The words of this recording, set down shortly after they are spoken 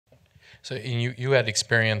So you had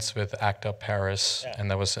experience with ACT UP Paris, Yeah.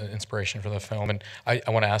 and that was an inspiration for the film. And I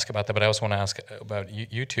want to ask about that, but I also want to ask about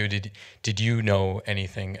you two. Did you know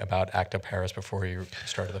anything about ACT UP Paris before you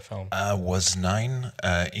started the film? I was 9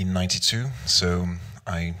 in '92, so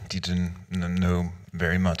I didn't know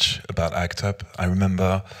very much about ACT UP. I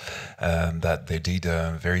remember that they did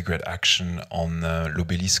a very great action on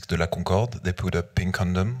l'obélisque de la Concorde. They put a pink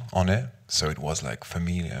condom on it, so it was like for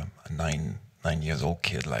me, a 9 years old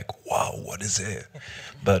kid, like, wow, what is it?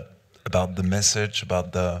 But about the message,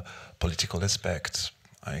 about the political aspect,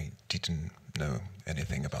 I didn't know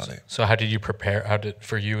anything about it. So how did you prepare? How did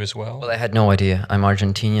for you as well? Well, I had no idea. I'm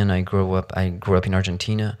Argentinian. I grew up in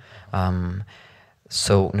Argentina.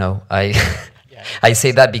 So no, I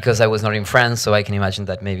say that because I was not in France, so I can imagine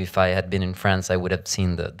that maybe if I had been in France, I would have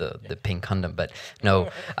seen the pink condom. But no,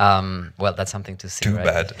 well, that's something to see. Too right?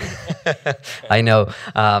 bad. I know.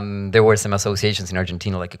 There were some associations in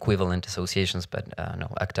Argentina, like equivalent associations, but no,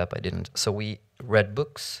 ACT UP I didn't. So we read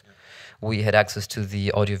books. We had access to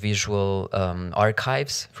the audiovisual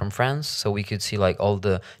archives from France, so we could see like all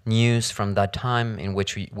the news from that time, in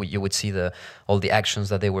which you would see all the actions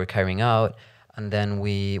that they were carrying out. And then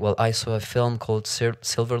I saw a film called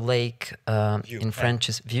Silver Lake, in French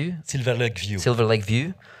is View? Silver Lake View. Silver Lake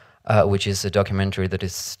View, which is a documentary that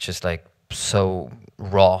is just like so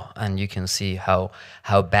raw, and you can see how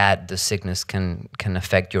bad the sickness can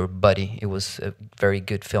affect your body. It was a very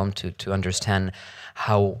good film to understand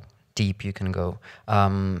how deep you can go.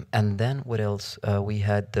 And then what else? We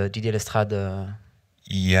had the Didier Lestrade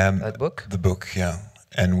book. The book, yeah.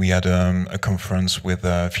 And we had a conference with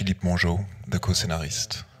Philippe Mongeau, the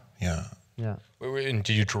co-scénariste. Yeah. Yeah. And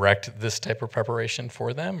did you direct this type of preparation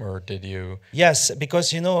for them, or did you? Yes,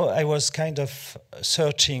 because I was kind of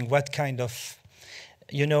searching what kind of,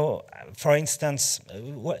 for instance,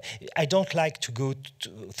 I don't like to go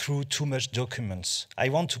through too much documents. I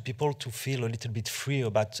want people to feel a little bit free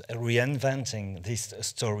about reinventing this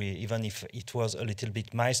story, even if it was a little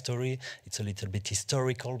bit my story. It's a little bit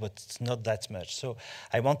historical, but it's not that much. So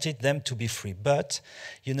I wanted them to be free. But,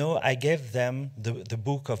 I gave them the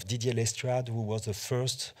book of Didier Lestrade, who was the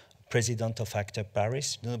first president of ACT UP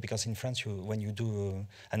Paris. Because in France, when you do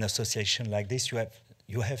an association like this,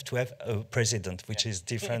 you have to have a president, which is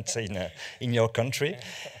different in your country.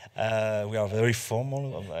 We are very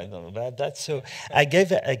formal. I don't know about that. So I gave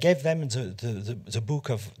them the book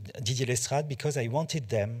of Didier Lestrade because I wanted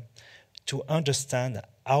them to understand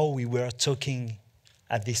how we were talking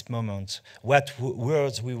at this moment, what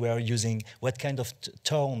words we were using, what kind of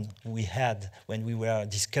tone we had when we were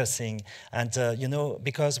discussing. And,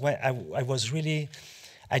 because when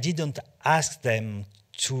I didn't ask them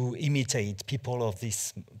to imitate people of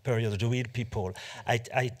this period, the real people.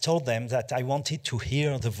 I told them that I wanted to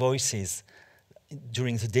hear the voices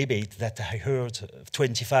during the debate that I heard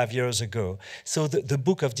 25 years ago. So the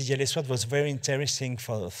book of Didier Lestrade was very interesting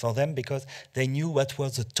for them because they knew what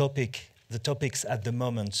was the topics at the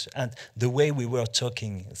moment and the way we were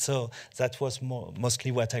talking. So that was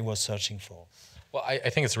mostly what I was searching for. Well, I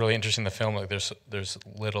think it's really interesting, the film. Like there's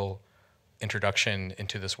little introduction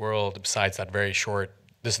into this world besides that very short,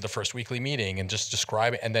 this is the first weekly meeting, and just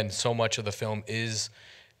describe it. And then so much of the film is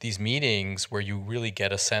these meetings where you really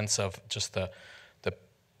get a sense of just the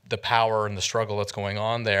power and the struggle that's going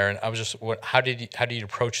on there. And I was just, how did you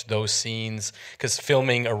approach those scenes? Because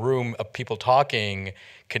filming a room of people talking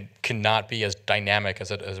cannot be as dynamic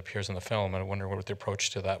as it appears in the film. And I wonder what the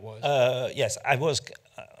approach to that was. Yes, I was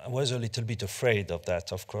a little bit afraid of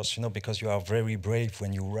that, of course, because you are very brave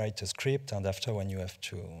when you write a script, and after when you have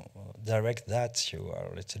to direct that, you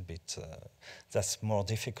are a little bit, that's more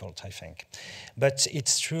difficult, I think. But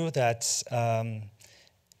it's true that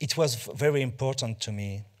it was very important to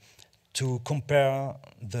me to compare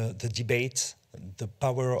the debate, the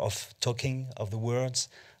power of talking, of the words,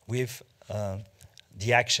 with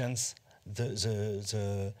the actions,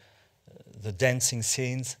 the dancing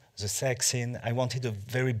scenes, the sex scene. I wanted a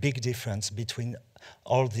very big difference between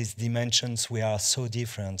all these dimensions. We are so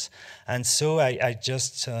different. And so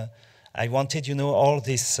I wanted, all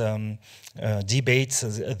these debates,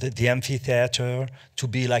 the amphitheater, to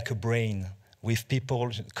be like a brain, with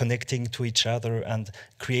people connecting to each other and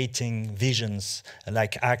creating visions,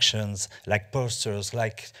 like actions, like posters,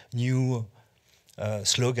 like new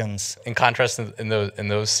slogans. In contrast, in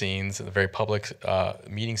those scenes, the very public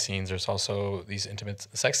meeting scenes, there's also these intimate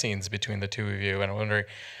sex scenes between the two of you. And I'm wondering,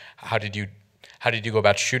 how did you go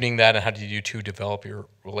about shooting that, and how did you two develop your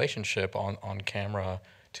relationship on camera?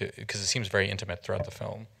 Because it seems very intimate throughout the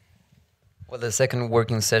film. Well, the second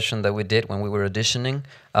working session that we did when we were auditioning,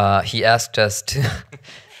 he asked us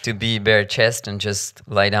to be bare chest and just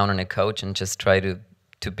lie down on a couch and just try to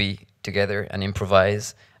be together and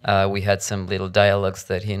improvise. We had some little dialogues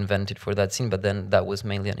that he invented for that scene, but then that was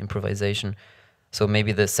mainly an improvisation. So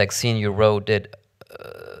maybe the sex scene you wrote did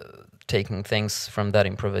taking things from that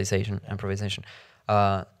improvisation.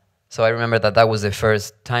 So I remember that was the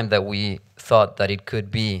first time that we thought that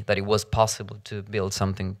it was possible to build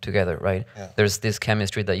something together, right? Yeah. There's this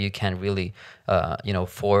chemistry that you can't really,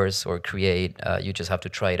 force or create. You just have to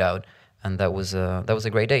try it out, and that was a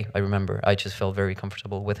great day. I remember. I just felt very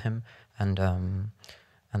comfortable with him, and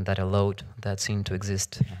that allowed that scene to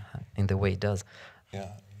exist in the way it does.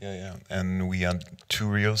 Yeah. And we had 2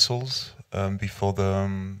 rehearsals before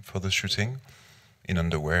the shooting, in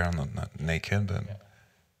underwear, not naked, but.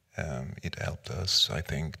 It helped us, I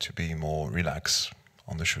think, to be more relaxed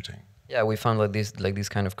on the shooting. Yeah, we found like this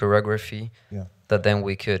kind of choreography that then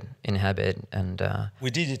we could inhabit, and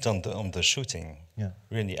we did it on the shooting. Yeah,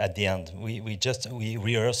 really. At the end, we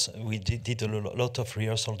rehearsed. We did a lot of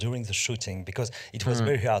rehearsal during the shooting because it was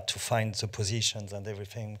very hard to find the positions and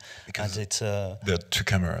everything. Because and it's there are 2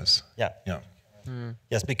 cameras. Yeah.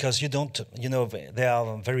 Yes, because you don't. They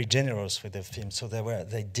are very generous with the film, so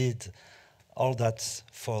they did all that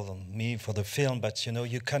for me, for the film, but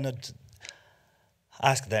you cannot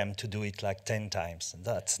ask them to do it like 10 times.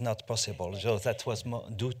 That's not possible. So that was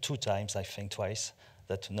 2 times, I think, twice.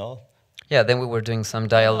 Yeah, then we were doing some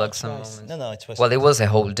dialogue, some moments. No, it was... Well, it was a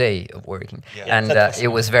whole day of working, and it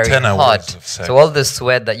was very 10 hours hot. of sex. So all the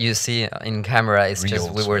sweat that you see in camera is Real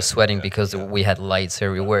just we were sweat, sweating because we had lights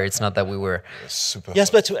everywhere. It's not that we were... Super Yes,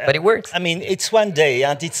 hot. but it works. I mean, it's one day,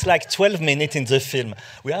 and it's like 12 minutes in the film.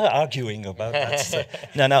 We are arguing about that.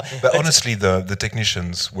 No. But honestly, the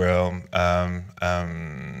technicians were...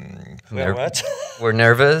 what? We're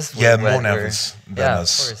nervous. Yeah, we're more wet, nervous than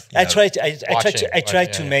us. Of course. I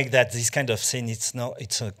tried to yeah. make that this kind of scene. It's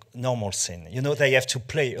a normal scene. They have to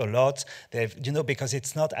play a lot. They have, because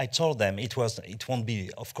it's not. I told them it won't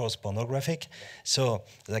be, of course, pornographic. So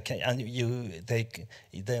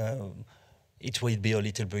it will be a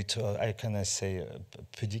little bit. How can I say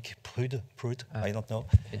prude? I don't know.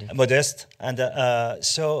 Modest, and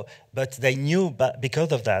but they knew,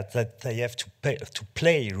 because of that they have to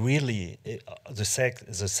play really the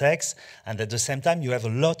sex, and at the same time you have a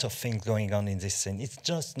lot of things going on in this scene. It's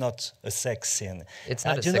just not a sex scene. It's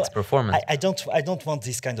not a sex performance. I don't want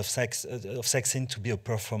this kind of sex scene to be a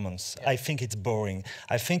performance. Yeah. I think it's boring.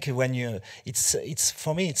 I think when it's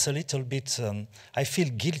for me it's a little bit. I feel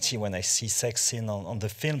guilty when I see sex scene on the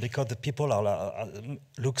film because the people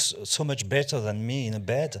looks so much better than me in a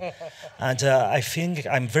bed, and I think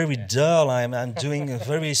I'm very dull. I'm doing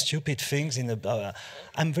very stupid things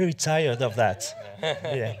I'm very tired of that.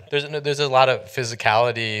 Yeah. There's a lot of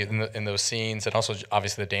physicality in those scenes, and also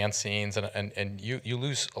obviously the dance scenes, and you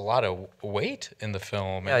lose a lot of weight in the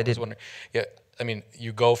film. Yeah, I did. I mean,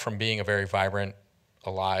 you go from being a very vibrant,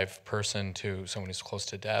 alive person to someone who's close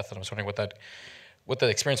to death, and I was wondering what the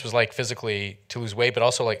experience was like physically to lose weight, but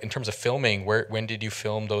also like in terms of filming, when did you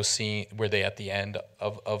film those scenes? Were they at the end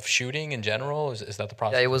of shooting in general? Is that the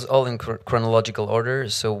process? Yeah, it was all in chronological order.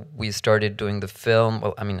 So we started doing the film,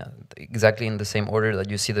 well, I mean, exactly in the same order that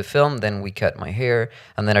you see the film. Then we cut my hair,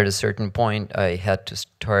 and then at a certain point I had to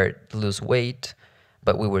start to lose weight,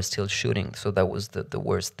 but we were still shooting. So that was the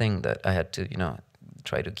worst thing, that I had to,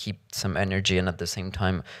 try to keep some energy, and at the same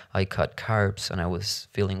time I cut carbs, and I was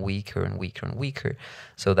feeling weaker and weaker and weaker.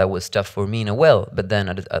 So that was tough for me in a well, but then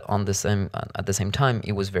at the same time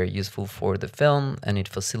it was very useful for the film, and it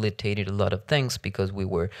facilitated a lot of things because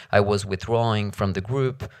I was withdrawing from the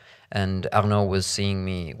group, and Arnaud was seeing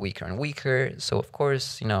me weaker and weaker. So of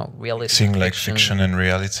course, reality, seeing like fiction and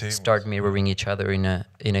reality start mirroring each other in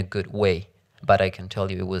a good way. But I can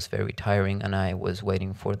tell you it was very tiring, and I was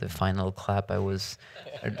waiting for the final clap. I was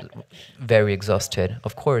very exhausted,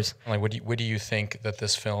 of course. Like, what do you think that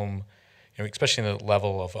this film, especially in the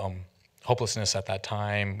level of hopelessness at that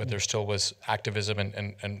time, but there still was activism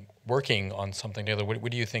and working on something together.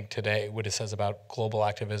 What do you think today, what it says about global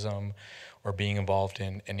activism or being involved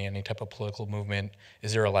in any type of political movement?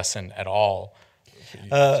 Is there a lesson at all for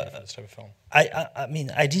this type of film? I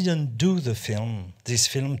mean, I didn't do this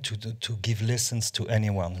film to give lessons to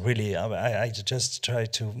anyone, really. I just try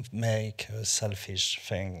to make a selfish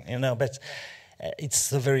thing, but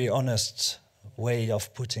it's a very honest way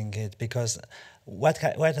of putting it, because what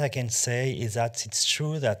I can say is that it's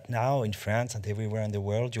true that now in France and everywhere in the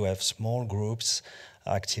world you have small groups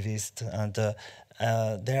activists, and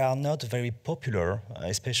they are not very popular,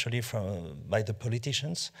 especially by the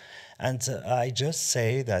politicians. And I just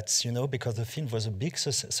say that, you know, because the film was a big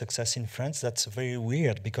success in France, that's very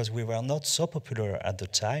weird, because we were not so popular at the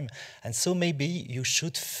time. And so maybe you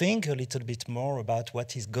should think a little bit more about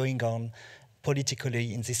what is going on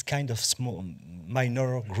politically in this kind of small,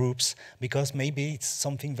 minor groups, because maybe it's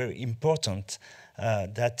something very important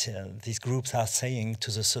that these groups are saying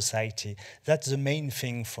to the society. That's the main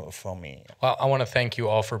thing for me. Well, I want to thank you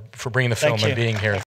all for bringing the film and being here.